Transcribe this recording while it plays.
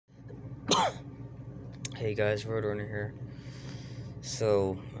Hey guys, Roadrunner here.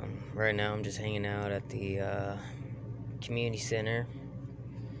 So, right now I'm just hanging out at the community center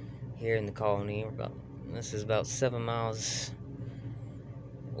here in the colony. This is about 7 miles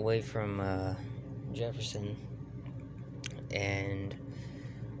away from Jefferson, and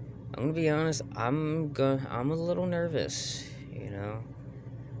I'm gonna be honest. I'm a little nervous.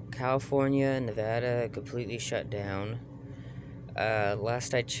 California and Nevada completely shut down.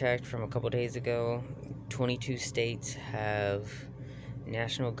 Last I checked, from a couple days ago, 22 states have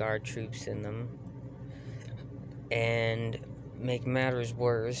National Guard troops in them. And make matters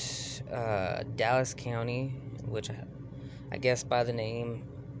worse, Dallas County, which I guess by the name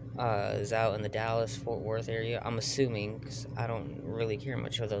is out in the Dallas-Fort Worth area. I'm assuming, because I don't really care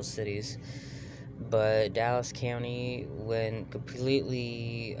much for those cities. But Dallas County went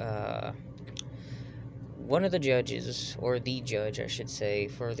completely... one of the judges, or the judge, I should say,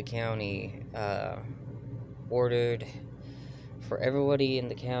 for the county, ordered for everybody in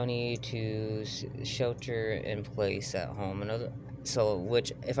the county to shelter in place at home.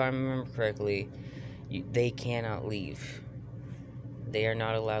 Which, if I remember correctly, they cannot leave. They are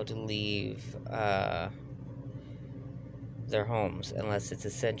not allowed to leave their homes unless it's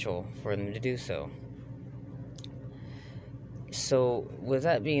essential for them to do so. So, with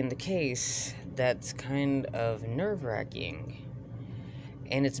that being the case, that's kind of nerve-wracking.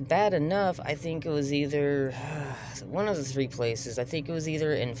 And it's bad enough. I think it was either one of the three places. I think it was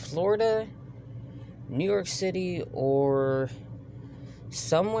either in Florida, New York City, or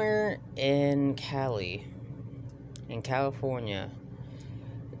somewhere in California.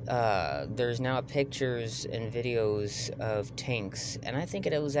 There's now pictures and videos of tanks, and I think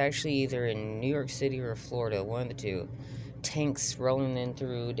it was actually either in New York City or Florida, one of the two. Tanks rolling in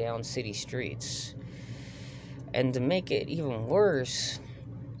through down city streets. And to make it even worse,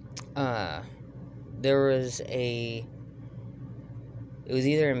 it was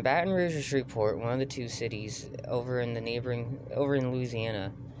either in Baton Rouge or Shreveport, one of the two cities over in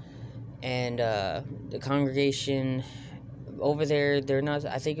Louisiana, and the congregation over there,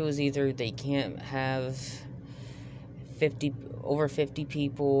 I think it was either they can't have over 50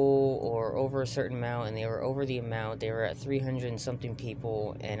 people or over a certain amount, and they were over the amount. They were at 300 and something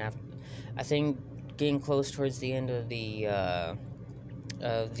people, and I think getting close towards the end of the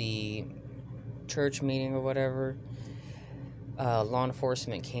church meeting or whatever, law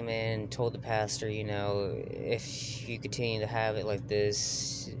enforcement came in and told the pastor, if you continue to have it like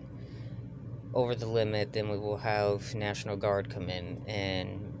this over the limit, then we will have National Guard come in.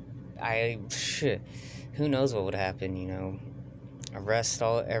 And who knows what would happen, arrest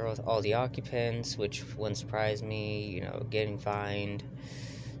all the occupants, which wouldn't surprise me, getting fined,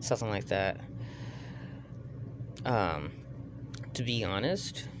 something like that. To be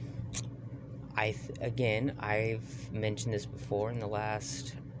honest, I've mentioned this before in the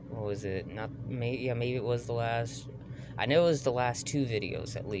last, maybe it was the last, I know it was the last two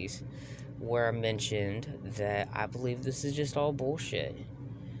videos at least, where I mentioned that I believe this is just all bullshit.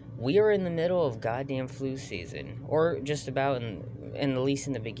 We are in the middle of goddamn flu season, or just about at least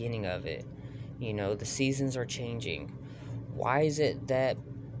in the beginning of it. The seasons are changing. Why is it that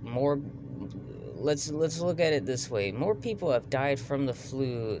let's look at it this way. More people have died from the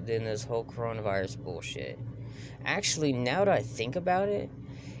flu than this whole coronavirus bullshit. Actually, now that I think about it,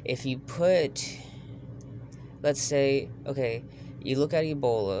 if you put, let's say, okay, you look at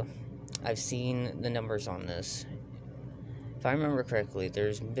Ebola. I've seen the numbers on this. If I remember correctly,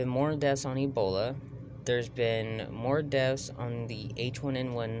 there's been more deaths on Ebola. There's been more deaths on the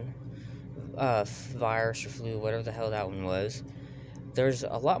H1N1 virus or flu, whatever the hell that one was. There's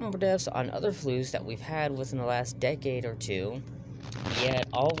a lot more deaths on other flus that we've had within the last decade or two. Yet,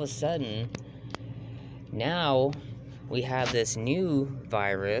 all of a sudden, now we have this new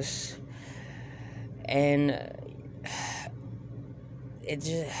virus, and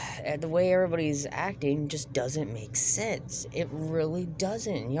the way everybody's acting just doesn't make sense. It really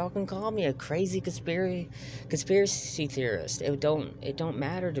doesn't. Y'all can call me a crazy conspiracy theorist. It don't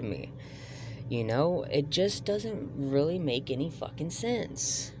matter to me. It just doesn't really make any fucking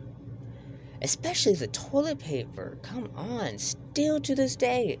sense. Especially the toilet paper. Come on. Still to this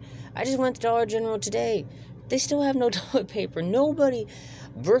day. I just went to Dollar General today. They still have no toilet paper. Nobody.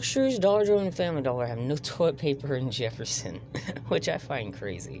 Berkshire's, Dollar General, and Family Dollar have no toilet paper in Jefferson. Which I find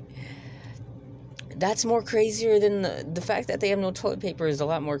crazy. That's more crazier than the fact that they have no toilet paper is a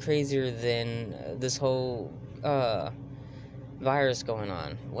lot more crazier than this whole virus going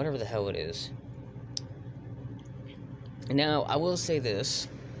on. Whatever the hell it is. Now, I will say this,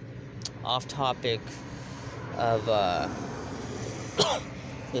 off topic of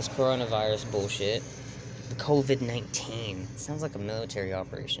this coronavirus bullshit. COVID-19. Sounds like a military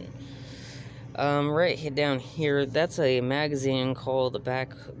operation. Right down here, that's a magazine called The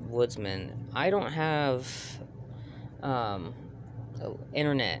Backwoodsman. I don't have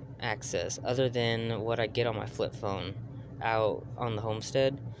internet access other than what I get on my flip phone out on the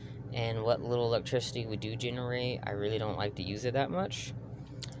homestead, and what little electricity we do generate, I really don't like to use it that much.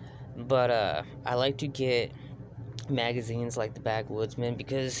 But I like to get magazines like The Backwoodsman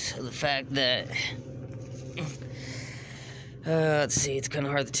because of the fact that let's see, it's kind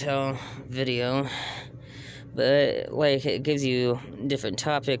of hard to tell video, but like it gives you different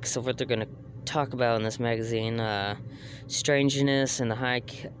topics of what they're going to talk about in this magazine. Strangeness in the high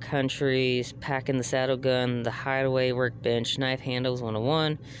countries, packing the saddle gun, the hideaway workbench, knife handles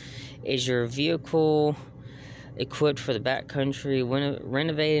 101, is your vehicle equipped for the backcountry,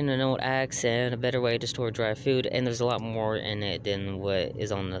 renovating an old axe, and a better way to store dry food. And there's a lot more in it than what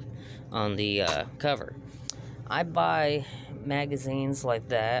is on the cover. I buy magazines like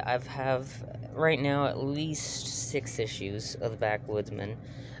that. I have right now at least 6 issues of The Backwoodsman,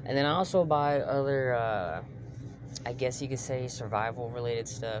 and then I also buy other I guess you could say survival related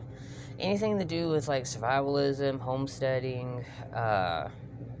stuff, anything to do with like survivalism, homesteading,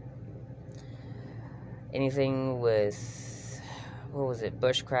 anything with, what was it,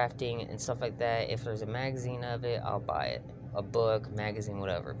 bushcrafting and stuff like that. If there's a magazine of it, I'll buy it. A book, magazine,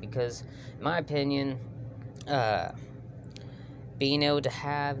 whatever. Because, in my opinion, being able to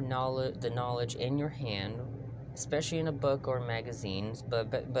have the knowledge in your hand, especially in a book or magazines,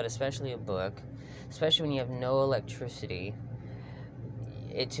 but especially a book, especially when you have no electricity,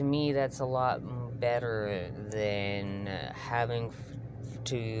 to me, that's a lot better than having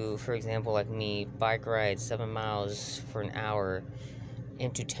to, for example, like me, bike ride 7 miles for an hour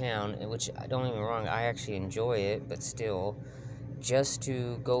into town, which, don't get me wrong, I actually enjoy it, but still, just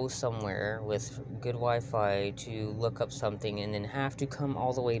to go somewhere with good Wi-Fi to look up something and then have to come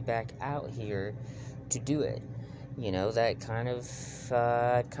all the way back out here to do it, you know, that kind of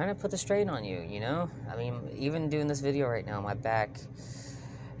put the strain on you, you know? I mean, even doing this video right now, my back,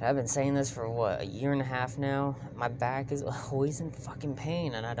 I've been saying this for, what, a year and a half now? My back is always in fucking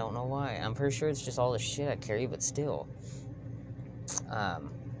pain, and I don't know why. I'm pretty sure it's just all the shit I carry, but still.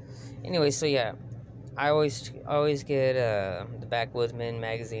 Anyway, so yeah, I always get the Backwoodsman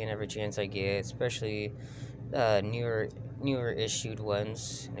magazine every chance I get, especially newer issued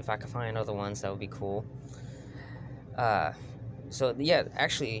ones. If I could find other ones, that would be cool. So yeah,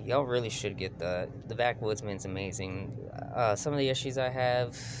 actually, y'all really should get the Backwoodsman's amazing. Some of the issues I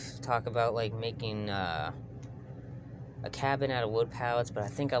have talk about like making a cabin out of wood pallets, but I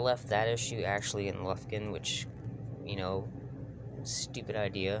think I left that issue actually in Lufkin, which, you know, stupid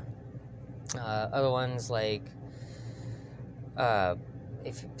idea. Other ones like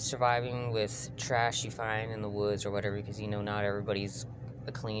if surviving with trash you find in the woods or whatever, because, you know, not everybody's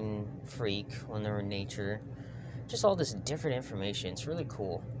a clean freak when they're in nature. Just all this different information. It's really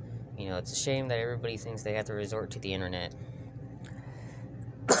cool. You know, it's a shame that everybody thinks they have to resort to the internet.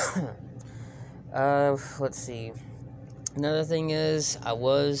 Let's see. Another thing is, I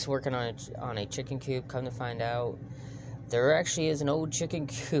was working on a chicken coop. Come to find out, there actually is an old chicken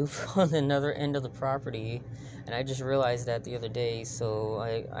coop on another end of the property, and I just realized that the other day. So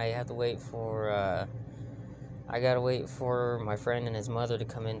I have to wait for I gotta wait for my friend and his mother to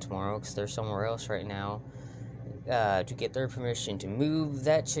come in tomorrow, because they're somewhere else right now, to get their permission to move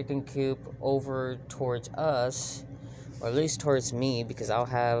that chicken coop over towards us, or at least towards me, because I'll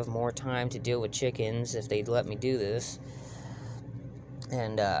have more time to deal with chickens if they'd let me do this.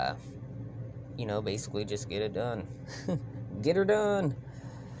 And you know, basically just get it done. Get her done.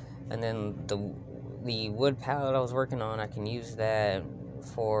 And then the wood pallet I was working on, I can use that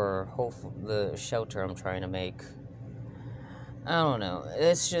for the shelter I'm trying to make. I don't know.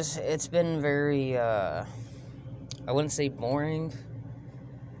 It's been very, I wouldn't say boring,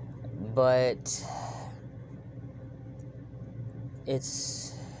 but it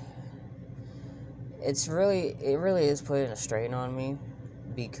really is putting a strain on me,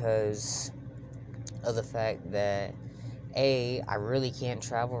 because of the fact that I really can't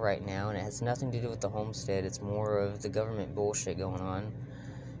travel right now, and it has nothing to do with the homestead. It's more of the government bullshit going on,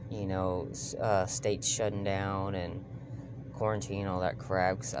 you know, states shutting down and quarantine, all that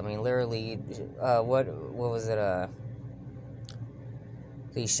crap. 'Cause, I mean, literally, what was it,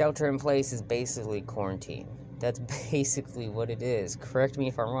 the shelter in place is basically quarantine. That's basically what it is. Correct me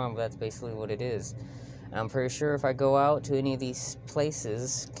if I'm wrong, but that's basically what it is. And I'm pretty sure if I go out to any of these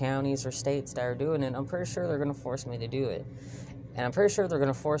places, counties or states that are doing it, I'm pretty sure they're going to force me to do it. And I'm pretty sure they're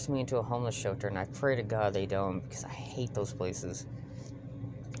going to force me into a homeless shelter, and I pray to God they don't, because I hate those places.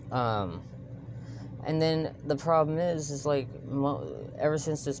 And then the problem is like, ever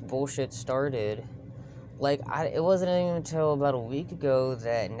since this bullshit started, like, it wasn't even until about a week ago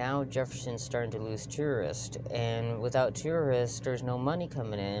that now Jefferson's starting to lose tourists. And without tourists, there's no money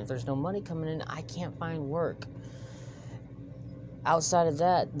coming in. If there's no money coming in, I can't find work. Outside of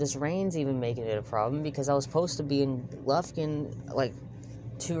that, this rain's even making it a problem, because I was supposed to be in Lufkin, like,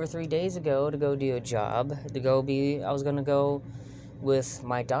 2 or 3 days ago to go do a job. I was going to go with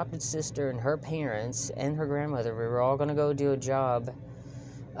my adopted sister and her parents and her grandmother. We were all going to go do a job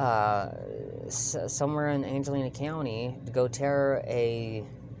somewhere in Angelina County to go tear a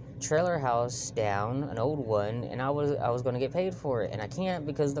trailer house down, an old one, and I was going to get paid for it, and I can't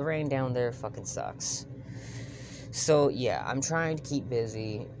because the rain down there fucking sucks. So yeah, I'm trying to keep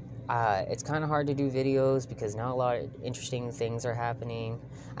busy. It's kind of hard to do videos because not a lot of interesting things are happening.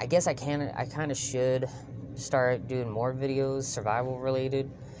 I guess I kind of should start doing more videos, survival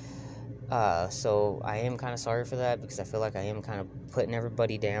related. So I am kind of sorry for that, because I feel like I am kind of putting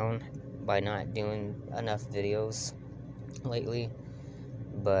everybody down by not doing enough videos lately.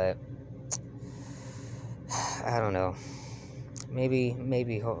 But I don't know. Maybe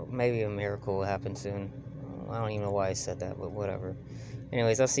a miracle will happen soon. I don't even know why I said that, but whatever.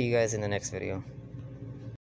 Anyways, I'll see you guys in the next video.